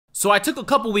So I took a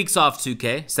couple weeks off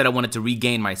 2K, said I wanted to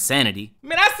regain my sanity.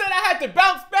 Man, I said I had to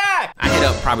bounce back! I hit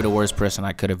up probably the worst person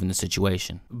I could have in the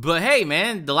situation. But hey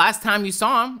man, the last time you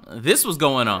saw him, this was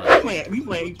going on. We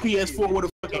playing PS4 with a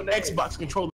fucking Xbox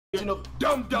controller. Legend of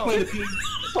Dum Dum. Legend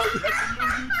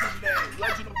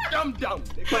of Dum Dum.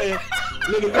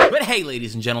 But hey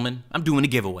ladies and gentlemen, I'm doing a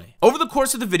giveaway. Over the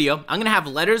course of the video, I'm gonna have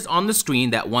letters on the screen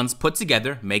that once put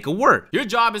together make a word. Your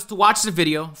job is to watch the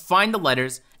video, find the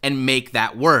letters, and make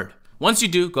that word. Once you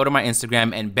do, go to my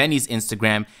Instagram and Benny's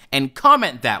Instagram and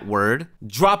comment that word.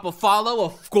 Drop a follow,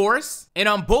 of course. And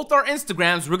on both our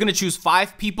Instagrams, we're gonna choose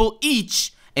 5 people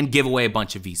each and give away a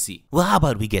bunch of VC. Well, how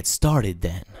about we get started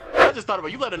then? I just thought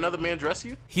about you let another man dress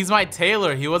you? He's my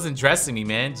tailor. He wasn't dressing me,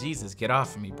 man. Jesus, get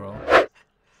off of me, bro.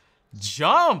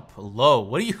 Jump low.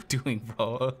 What are you doing,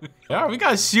 bro? Yeah, we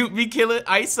gotta shoot me, kill it.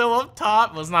 ISO up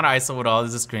top. Well, it's not ISO at all.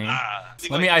 It's a screen.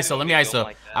 Let me ISO. Let me ISO.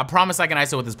 Like I promise I can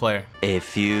ISO with this player. A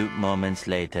few moments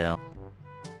later.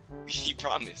 He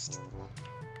promised.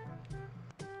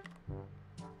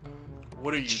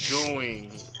 What are you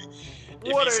doing?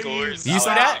 What are you? Did you see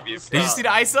that? Did you see the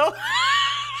ISO?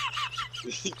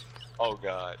 Oh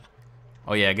God.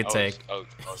 Oh yeah, good take.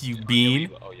 You bean.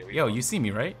 Yo, you see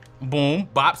me, right? Boom,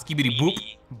 bop, skibidi boop.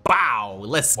 Bow.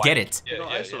 Let's get it. He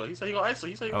gonna ISO. He said he gonna ISO.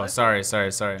 He said he gonna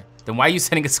ISO. Sorry. Then why are you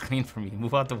setting a screen for me?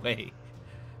 Move out the way.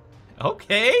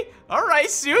 Okay. All right,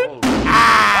 shoot. Whoa.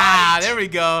 Ah, there we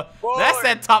go. Whoa. That's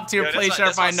that top tier play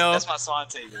sharp I know. That's my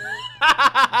Svante.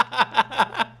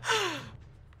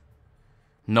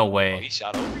 No way. Oh, he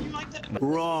shot over you like that?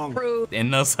 Wrong. And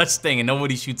no such thing. And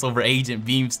nobody shoots over Agent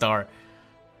Beamstar.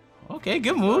 Okay,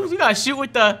 good moves. You gotta shoot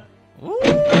with the. Ooh.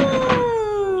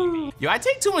 Yo, I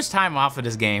take too much time off of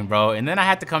this game, bro. And then I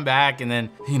had to come back and then,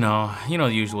 you know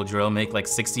the usual drill. Make like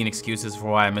 16 excuses for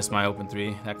why I missed my open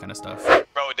 3. That kind of stuff.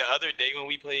 Bro, the other day when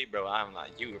we played, bro, I'm not.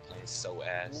 You were playing so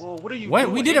ass. Whoa, what are you When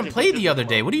doing? we didn't play the other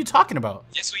day. What are you talking about?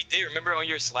 Yes, we did. Remember on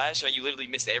your slash, you literally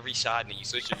missed every shot, and then you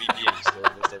switched your VP and you still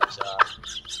missed every shot.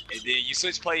 And then you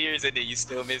switched players, and then you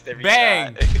still missed every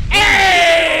Bang. shot.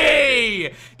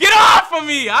 Hey! Get off of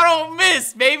me! I don't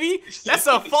miss, baby. That's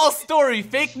a false story.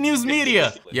 Fake news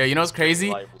media. Yo, you know what's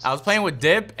crazy? I was playing with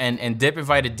Dip, and Dip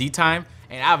invited D-Time,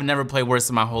 and I've never played worse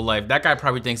in my whole life. That guy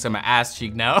probably thinks I'm an ass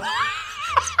cheek now.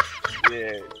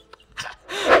 Yeah.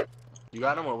 You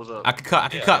got him or what's up? I could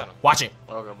cut. Watch it.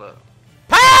 Okay, but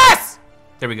Pass!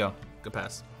 There we go. Good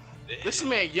pass. this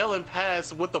man yelling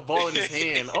pass with the ball in his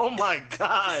hand. Oh my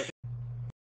God.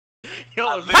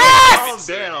 Yo, Pass!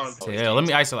 calm down. Yeah, let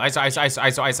me ISO.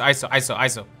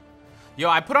 Yo,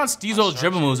 I put on Steezo's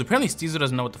dribble moves. Apparently Steezo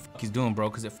doesn't know what the fuck he's doing, bro,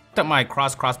 because it fucked up my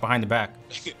cross behind the back.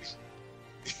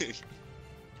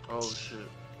 Oh shit.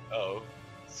 Oh,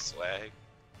 swag.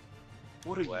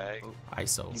 What are Swag. you?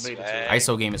 ISO. You made it Swag. to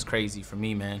ISO game is crazy for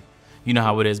me, man. You know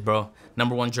how it is, bro.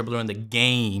 #1 dribbler in the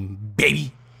game,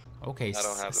 baby. Okay, I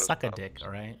don't have suck a those dick,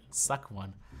 all right? Suck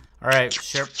one. All right,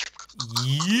 sure.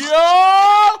 Yo!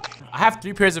 I have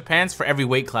 3 pairs of pants for every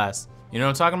weight class. You know what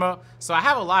I'm talking about? So I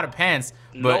have a lot of pants,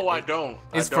 but No, I don't.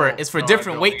 It's for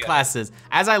different weight classes.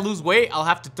 As I lose weight, I'll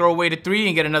have to throw away the 3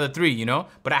 and get another 3, you know?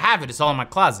 But I have it. It's all in my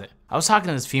closet. I was talking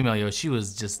to this female, yo. She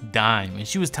was just dying, and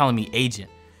she was telling me,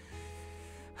 Agent,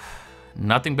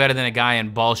 nothing better than a guy in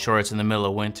ball shorts in the middle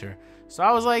of winter. So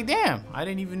I was like, damn, I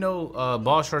didn't even know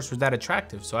ball shorts were that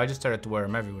attractive. So I just started to wear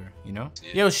them everywhere, you know?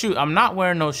 Yeah. Yo, shoot, I'm not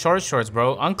wearing no shorts,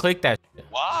 bro. Unclick that shit.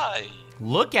 Why?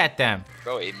 Look at them.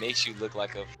 Bro, it makes you look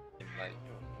like a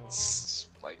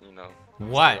like you know.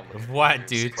 What? What,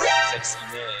 dude? Sexy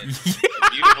man.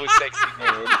 A beautiful, sexy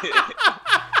man.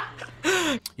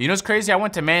 You know what's crazy? I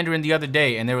went to Mandarin the other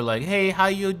day and they were like, hey, how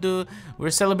you do? We're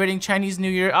celebrating Chinese New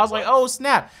Year. I was like, oh,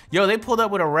 snap. Yo, they pulled up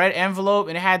with a red envelope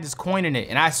and it had this coin in it.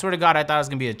 And I swear to God, I thought it was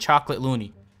gonna be a chocolate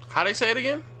loony. How they say it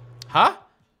again? Huh?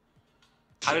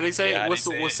 How did they say Yeah,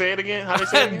 it? Say it again? How they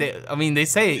say it again? I mean, they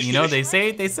say it, you know? They say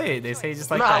it just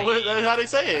like that. How they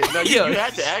say it? No, you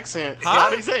had the accent. Huh? How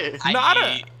they say it? No,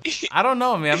 I don't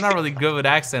know, man. I'm not really good with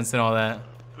accents and all that.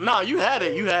 No, you had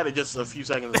it. You had it just a few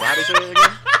seconds ago. How they say it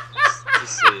again?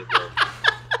 Just say it, bro.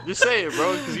 Just say it,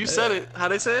 bro, because you said it. How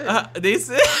they say it? They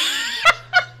say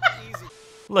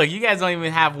Look, you guys don't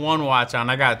even have 1 watch on.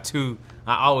 I got 2.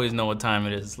 I always know what time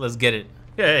it is. Let's get it.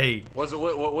 Hey. What is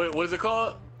it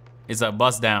called? It's a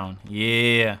bust down.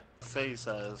 Yeah. Face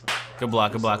size. Good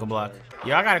block.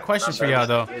 Yo, I got a question for y'all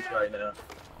though.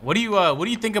 What do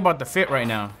you think about the fit right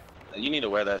now? You need to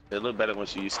wear that. It look better than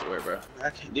what you used to wear, bro.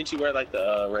 Didn't you wear like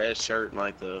the red shirt and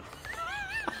like the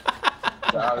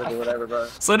or whatever, bro?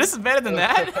 So this is better than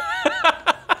that?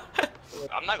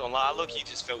 I'm not gonna lie, I look-key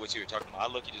just felt what you were talking about.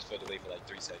 I look-key just felt delayed for like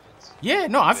 3 seconds. Yeah,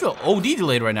 no, I feel OD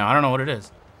delayed right now. I don't know what it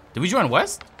is. Did we join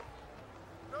West?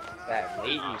 That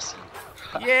latency.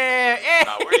 Yeah, hey.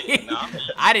 Nah, wait, nah.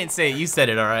 I didn't say it. You said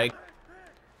it, all right.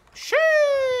 Sheesh.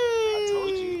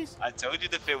 I told you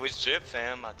the fit was drip,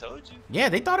 fam. I told you. Yeah,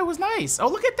 they thought it was nice. Oh,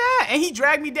 look at that. And he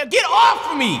dragged me down. Get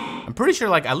off of me. I'm pretty sure,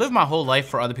 like, I live my whole life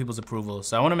for other people's approval,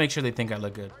 so I want to make sure they think I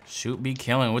look good. Shoot, be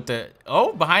killing with the...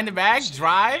 Oh, behind the bag,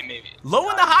 drive. Low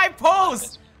in the high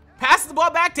post. Passes the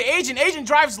ball back to Agent. Agent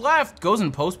drives left. Goes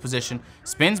in post position.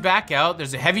 Spins back out.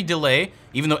 There's a heavy delay,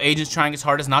 even though Agent's trying his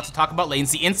hardest not to talk about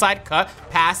latency. Inside cut.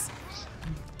 Pass.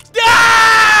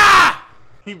 Ah!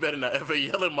 He better not ever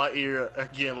yell in my ear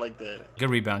again like that. Good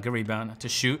rebound, good rebound. To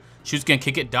shoot. Shoot's gonna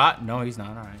kick it. Dot. No, he's not.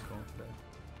 All right, cool.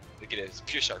 Look at this.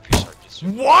 Pure sharp, pure sharp.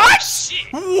 What?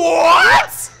 Shit.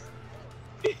 What?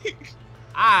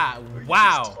 Ah,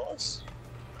 wow.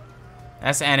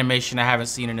 That's animation I haven't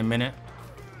seen in a minute.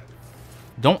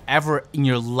 Don't ever in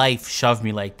your life shove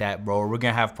me like that, bro. We're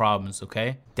gonna have problems,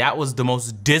 okay? That was the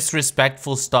most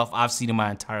disrespectful stuff I've seen in my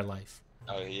entire life.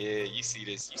 Oh yeah, you see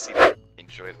this. You see that.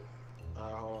 Enjoy it.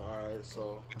 Alright,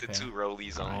 so. With the 2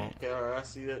 rollies on. Okay, alright, I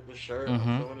see that the shirt. Mhm.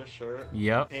 I'm feeling the shirt.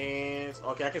 Yep. Pants.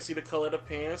 Okay, I can see the color of the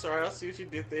pants. Alright, I see what you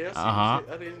did there. I see Uh-huh.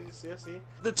 I didn't see. I see.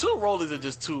 The 2 rollies are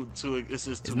just too. It's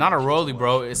just too. It's not a much. rollie,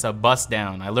 bro. It's a bust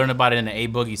down. I learned about it in the A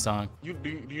Boogie song. Do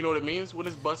you know what it means when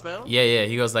it's bust down? Yeah.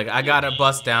 He goes like, I got a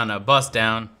bust down,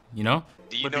 you know?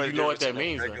 Do But do you know what that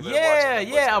means, though?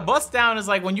 Yeah. A bust down is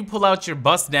like when you pull out your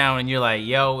bust down and you're like,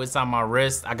 yo, it's on my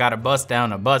wrist. I got a bust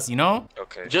down, a bust, you know?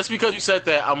 Okay. Just because you said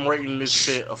that, I'm rating this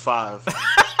shit a 5.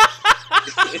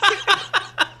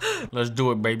 Let's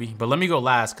do it, baby. But let me go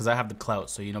last because I have the clout,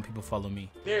 so you know people follow me.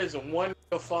 There's one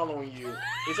following you.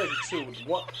 It's like 2.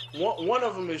 One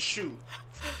of them is shoot.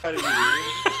 Bro,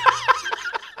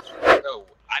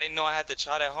 I didn't know I had to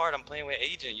try that hard. I'm playing with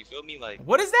Agent. You feel me? Like.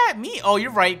 What does that mean? Oh,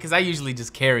 you're right, because I usually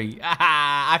just carry.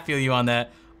 I feel you on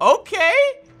that. Okay.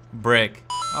 Brick.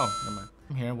 Oh, never mind.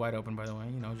 I'm here wide open, by the way.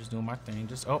 You know, just doing my thing.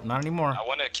 Just, oh, not anymore. I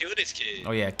want to kill this kid.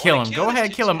 Oh, yeah, kill him. Go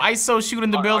ahead, kill him. ISO shoot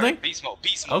in the building. Beast mode,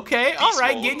 beast mode. Okay, all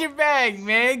right. mode. Get in your bag,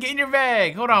 man. Get in your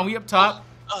bag. Hold on, we up top.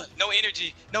 No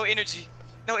energy. No energy.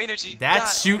 No energy.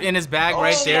 That's God. shoot in his bag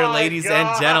right Oh there, my ladies God.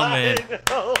 and gentlemen.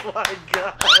 Oh my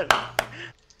God.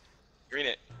 Green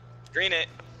it. Green it.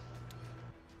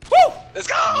 Woo! Let's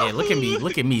go. Yeah, look at me.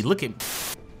 Look at me. Look at me.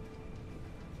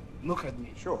 Look at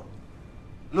me, sure.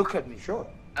 Look at me, sure.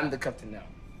 I'm the captain now.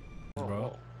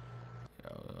 Bro.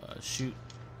 Shoot.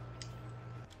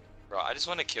 Bro, I just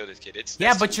want to kill this kid.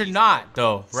 Yeah, but you're not,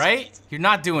 though, right? You're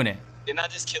not doing it. Didn't I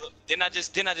just kill him? Didn't I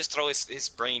just throw his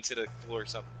brain to the floor or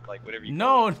something? Like, whatever you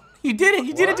No, you didn't.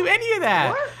 You didn't do any of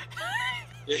that.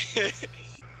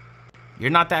 You're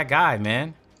not that guy,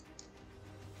 man.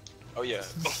 Oh, yeah.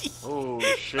 Oh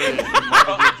shit. You might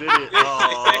have did it.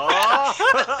 Aww.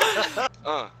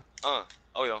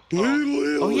 Oh, yeah.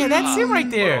 Oh, yeah, that's it right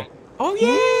there. Oh,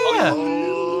 yeah.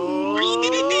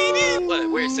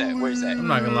 What? Where's that? Where's that? I'm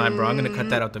not gonna lie, bro. I'm gonna cut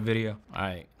that out the video. All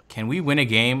right. Can we win a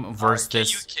game versus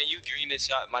this? Can you green this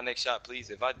shot? My next shot, please.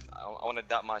 If I want to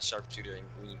dot my sharpshooter and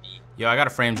green me. Yo, I got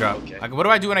a frame drop. Okay. Like, what do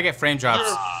I do when I get frame drops?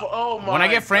 Oh my When I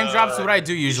get frame God. drops, what do I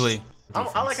do usually?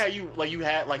 I like how you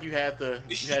had the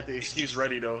excuse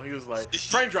ready though. He was like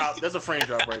frame drop. That's a frame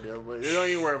drop right there. But you don't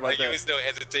even worry about Like, that. it was no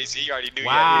hesitation. He already knew.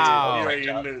 Wow. You Frame already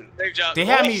drop. knew. Frame drop. They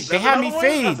had me. That's They had me another one?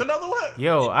 fade. That's another one.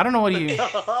 Yo, I don't know what do you. Do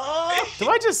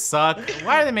I just suck?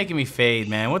 Why are they making me fade,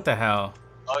 man? What the hell?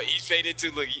 Oh, he faded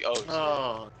too. Look. Shit.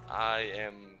 Oh. I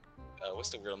am. What's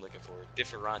the word I'm looking for?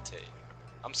 Differente.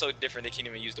 I'm so different. They can't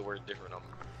even use the word different.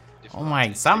 Oh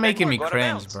my! Stop making me Go to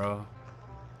cringe, bounds. bro.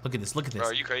 Look at this. Look at Bro, are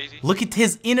this. you crazy? Look at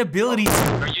his inability.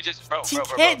 Bro, you just. Bro, He bro,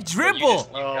 bro, can't bro. You dribble. just-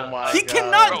 Oh my He God.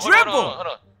 cannot Bro, dribble. Hold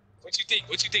on. What you think?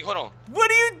 What you think? Hold on. What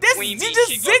do you? This Queen you bee just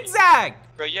kick on you. zigzag.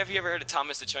 Bro, have you ever heard of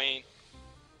Thomas the Train?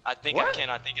 I think What? I can.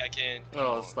 I think I can.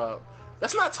 Oh, stop.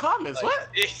 That's not Thomas. What?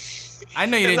 I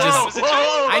know you didn't No, just. whoa,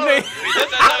 whoa, I know.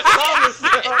 Thomas.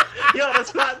 Yo,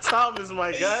 that's not Thomas,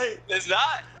 my guy. It's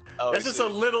not. Oh, That's just a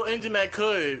little engine that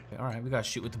could. All right, we gotta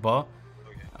shoot with the ball.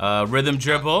 Rhythm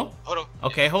dribble. Hold on.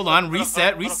 Okay, hold on.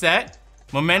 Reset. Reset.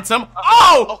 Momentum.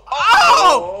 Oh!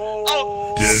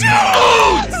 Oh!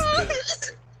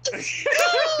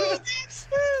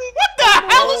 What the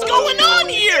hell is going on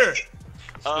here?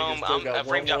 Frame drop.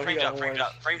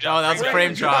 Oh, that was a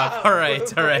frame drop. All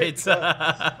right, all right.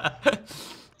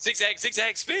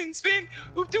 Zigzag, spin.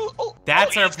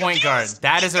 That's our point guard.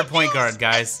 That is our point guard,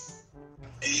 guys.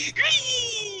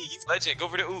 Legend, go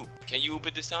for the oop. Can you oop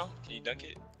it this time? Can you dunk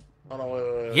it? Hold on,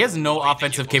 wait. He has no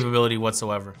offensive capability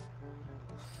whatsoever.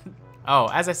 Oh,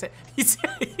 as I said, he's.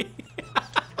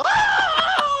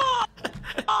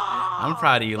 I'm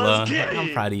proud of you, Lone.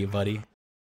 I'm proud of you, buddy.